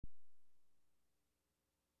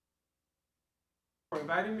for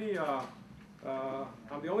inviting me. I'm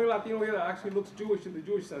the only Latino here that actually looks Jewish in the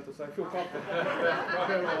Jewish Center, so I feel comfortable.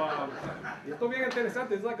 Esto bien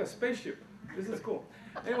interesante. It's like a spaceship. This is cool.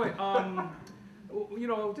 Anyway, you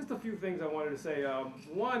know, just a few things I wanted to say.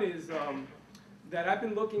 One is that I've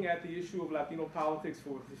been looking at the issue of Latino politics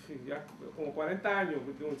for como 40 años.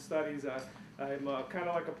 We're doing studies. I'm kind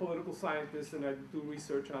of like a political scientist, and I do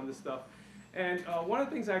research on this stuff. And one of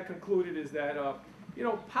the things I concluded is that, you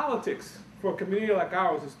know, politics for a community like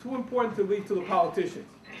ours is too important to leave to the politicians.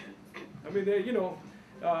 I mean, you know,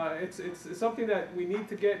 it's something that we need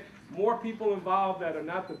to get more people involved that are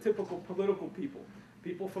not the typical political people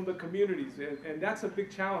from the communities. And that's a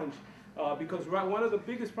big challenge because one of the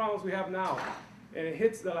biggest problems we have now, and it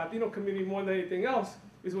hits the Latino community more than anything else,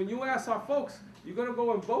 is when you ask our folks, you're going to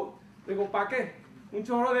go and vote? They go, ¿pa qué? Un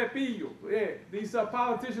chorro de pillo. Yeah, these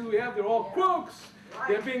politicians we have, they're all crooks.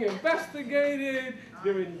 They're being investigated,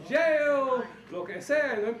 they're in jail, lo que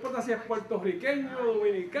sea, no importa si es puertorriqueño,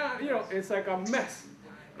 dominicano, you know, it's like a mess.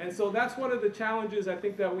 And so that's one of the challenges I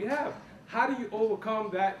think that we have. How do you overcome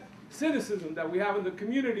that cynicism that we have in the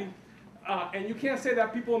community? And you can't say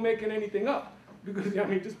that people are making anything up, because, I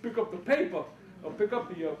mean, just pick up the paper, or pick up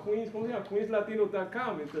the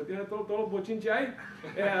queenslatino.com, tiene todos los bochinches ahí.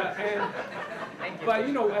 But,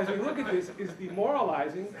 you know, as we look at this, it's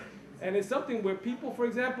demoralizing. And it's something where people, for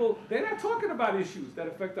example, they're not talking about issues that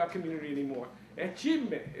affect our community anymore. It's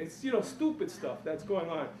chisme, it's, you know, stupid stuff that's going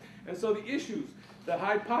on. And so the issues, the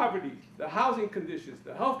high poverty, the housing conditions,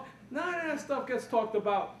 the health, none of that stuff gets talked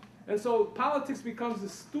about. And so politics becomes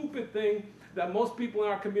this stupid thing that most people in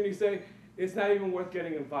our community say, it's not even worth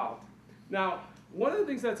getting involved. Now, one of the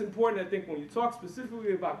things that's important, I think, when you talk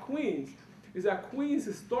specifically about Queens, is that Queens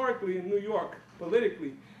historically in New York,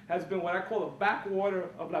 politically, has been what I call a backwater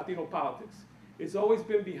of Latino politics. It's always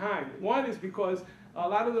been behind. One is because a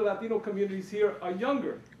lot of the Latino communities here are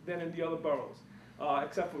younger than in the other boroughs,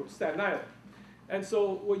 except for Staten Island. And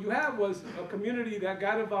so what you have was a community that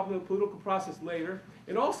got involved in the political process later,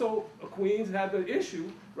 and also Queens had the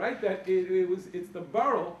issue, right, that it's the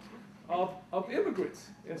borough of immigrants.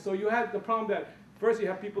 And so you had the problem that first you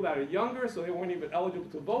have people that are younger, so they weren't even eligible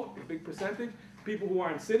to vote, a big percentage. People who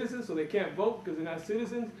aren't citizens, so they can't vote because they're not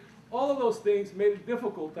citizens. All of those things made it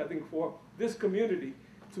difficult, I think, for this community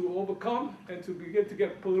to overcome and to begin to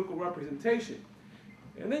get political representation.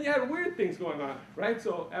 And then you had weird things going on, right?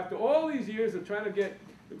 So after all these years of trying to get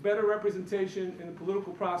better representation in the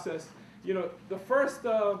political process, you know, the first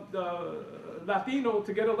Latino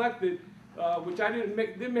to get elected, which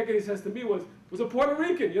didn't make any sense to me, was a Puerto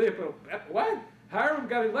Rican. You're like, what? Hiram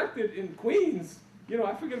got elected in Queens. You know,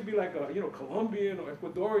 I figured it'd be like a, you know, Colombian or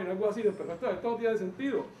Ecuadorian, algo así, pero todo tiene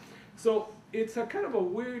sentido. So it's a kind of a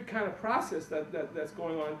weird kind of process that's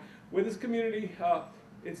going on with this community.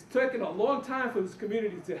 It's taken a long time for this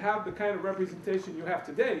community to have the kind of representation you have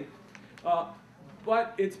today.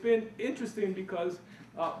 But it's been interesting because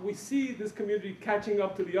we see this community catching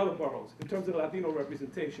up to the other boroughs in terms of Latino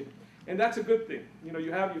representation. And that's a good thing. You know,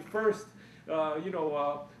 you have your first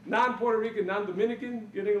non-Puerto Rican, non-Dominican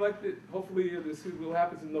getting elected. Hopefully this will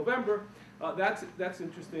happen in November. That's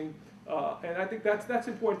interesting. And I think that's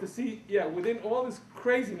important to see, yeah, within all this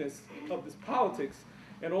craziness of this politics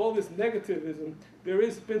and all this negativism, there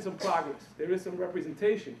has been some progress. There is some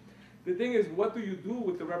representation. The thing is, what do you do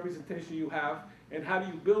with the representation you have, and how do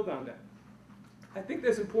you build on that? I think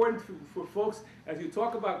that's important for folks, as you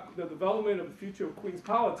talk about the development of the future of Queens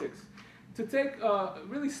politics, to take,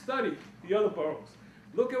 really study the other boroughs.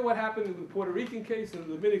 Look at what happened in the Puerto Rican case and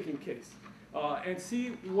the Dominican case, and see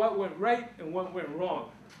what went right and what went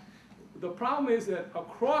wrong. The problem is that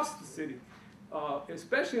across the city,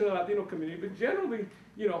 especially in the Latino community, but generally,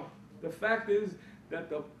 you know, the fact is that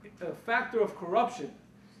the factor of corruption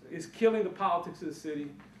is killing the politics of the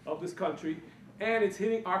city, of this country, and it's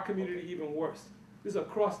hitting our community even worse. This is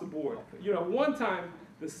across the board. You know, one time,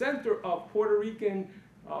 the center of Puerto Rican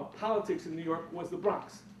politics in New York was the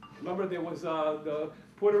Bronx. Remember, there was the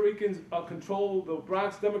Puerto Ricans controlled the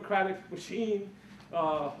Bronx Democratic machine,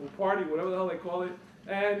 or party, whatever the hell they call it,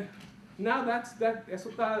 and now eso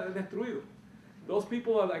está destruido. Those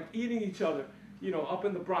people are like eating each other, you know, up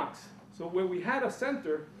in the Bronx. So where we had a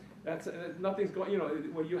center, nothing's going. You know,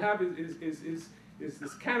 what you have is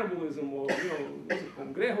this cannibalism, or, you know,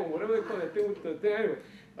 congrejo, whatever they call it, thing with the thing. Anyway,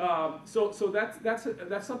 so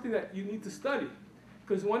that's something that you need to study,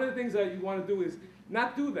 because one of the things that you want to do is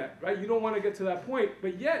not do that, right? You don't want to get to that point,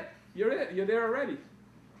 but yet you're there already.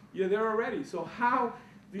 You're there already. So how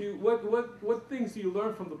do you what things do you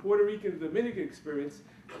learn from the Puerto Rican Dominican experience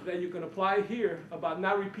that you can apply here about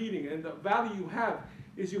not repeating? And the value you have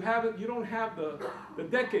is you don't have the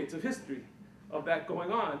decades of history of that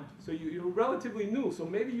going on. So you're relatively new. So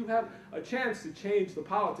maybe you have a chance to change the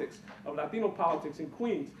politics of Latino politics in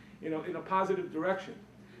Queens in a positive direction.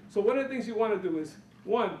 So one of the things you want to do is,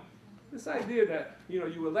 one, this idea that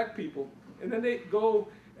you elect people and then they go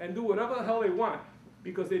and do whatever the hell they want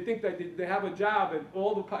because they think that they have a job, and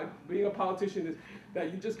being a politician is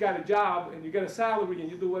that you just got a job and you get a salary and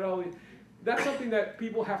you do whatever. That's something that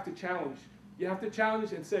people have to challenge. You have to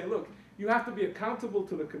challenge and say, look, you have to be accountable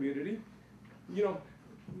to the community.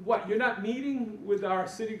 What, you're not meeting with our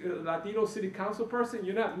Latino city council person,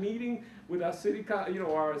 you're not meeting with our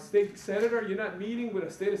our state senator, you're not meeting with a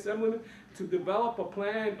state assemblyman to develop a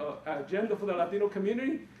plan, an agenda for the Latino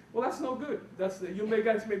community. Well, that's no good. You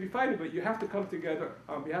guys may be fighting, but you have to come together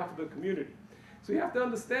on behalf of the community. So you have to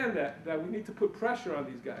understand that we need to put pressure on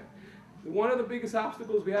these guys. One of the biggest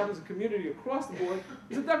obstacles we have as a community across the board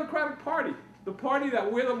is the Democratic Party, the party that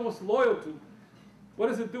we're the most loyal to. What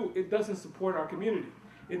does it do? It doesn't support our community.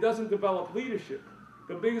 It doesn't develop leadership.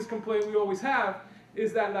 The biggest complaint we always have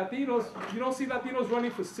is that Latinos, you don't see Latinos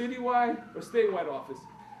running for citywide or statewide office.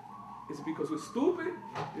 Is it because we're stupid?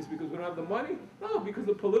 Is it because we don't have the money? No, because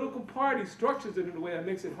the political party structures it in a way that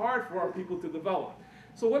makes it hard for our people to develop.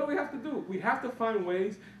 So what do we have to do? We have to find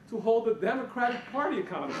ways to hold the Democratic Party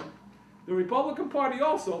accountable. The Republican Party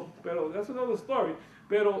also, but that's another story.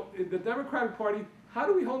 But the Democratic Party, how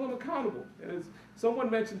do we hold them accountable? And as someone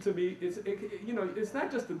mentioned to me, it's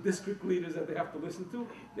not just the district leaders that they have to listen to.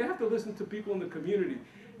 They have to listen to people in the community.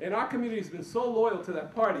 And our community has been so loyal to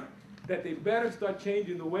that party that they better start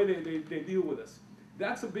changing the way they deal with us.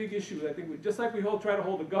 That's a big issue. I think just like we try to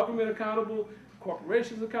hold the government accountable,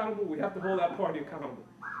 corporations accountable, we have to hold that party accountable.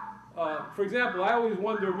 For example, I always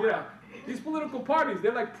wonder, these political parties,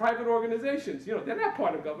 they're like private organizations. They're not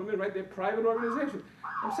part of government, right? They're private organizations.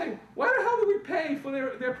 I'm saying, why the hell do we pay for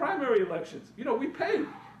their primary elections? We pay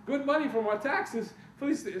good money from our taxes for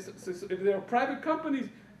these. If they're private companies,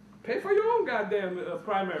 pay for your own goddamn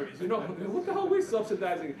primaries. What the hell are we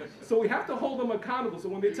subsidizing? So we have to hold them accountable. So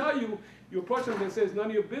when they tell you, you approach them and say it's none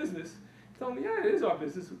of your business, tell them, yeah, it is our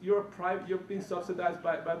business. You're being subsidized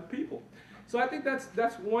by the people. So I think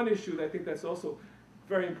that's one issue that I think that's also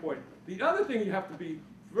very important. The other thing you have to be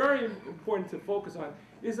very important to focus on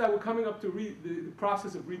is that we're coming up to the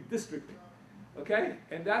process of redistricting, okay?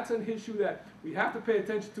 And that's an issue that we have to pay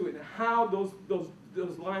attention to, and how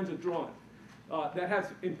those lines are drawn. That has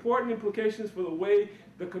important implications for the way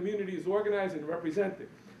the community is organized and represented.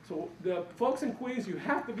 So the folks in Queens, you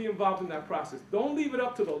have to be involved in that process. Don't leave it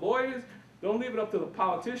up to the lawyers. Don't leave it up to the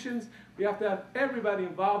politicians. We have to have everybody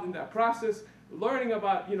involved in that process, learning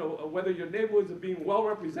about whether your neighborhoods are being well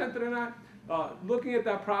represented or not, looking at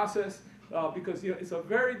that process, because it's a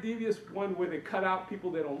very devious one where they cut out people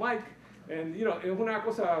they don't like. And es una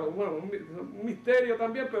cosa, un misterio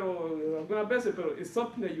también, pero algunas veces, pero it's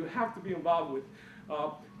something that you have to be involved with.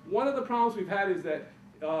 One of the problems we've had is that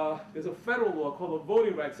there's a federal law called the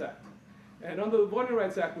Voting Rights Act. And under the Voting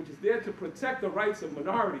Rights Act, which is there to protect the rights of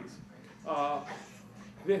minorities,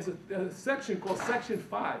 there's a section called Section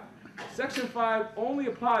 5. Section 5 only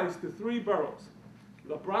applies to 3 boroughs: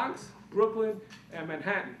 the Bronx, Brooklyn, and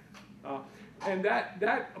Manhattan. And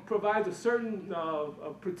that provides a certain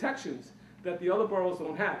protections that the other boroughs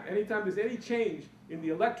don't have. Anytime there's any change in the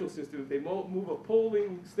electoral system, if they move a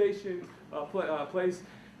polling station place,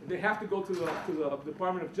 they have to go to the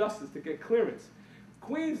Department of Justice to get clearance.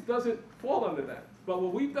 Queens doesn't fall under that. But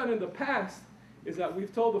what we've done in the past is that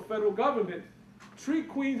we've told the federal government, treat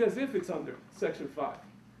Queens as if it's under Section 5.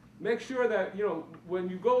 Make sure that,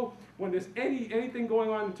 when there's anything going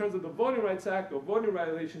on in terms of the Voting Rights Act or voting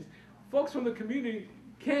violations, folks from the community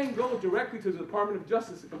can go directly to the Department of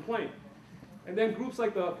Justice to complain. And then groups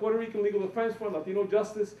like the Puerto Rican Legal Defense Fund, Latino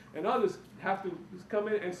Justice, and others have to come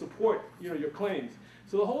in and support your claims.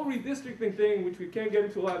 So the whole redistricting thing, which we can't get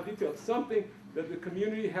into a lot of detail, is something that the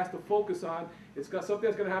community has to focus on. It's got something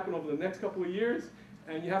that's going to happen over the next couple of years,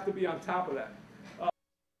 and you have to be on top of that.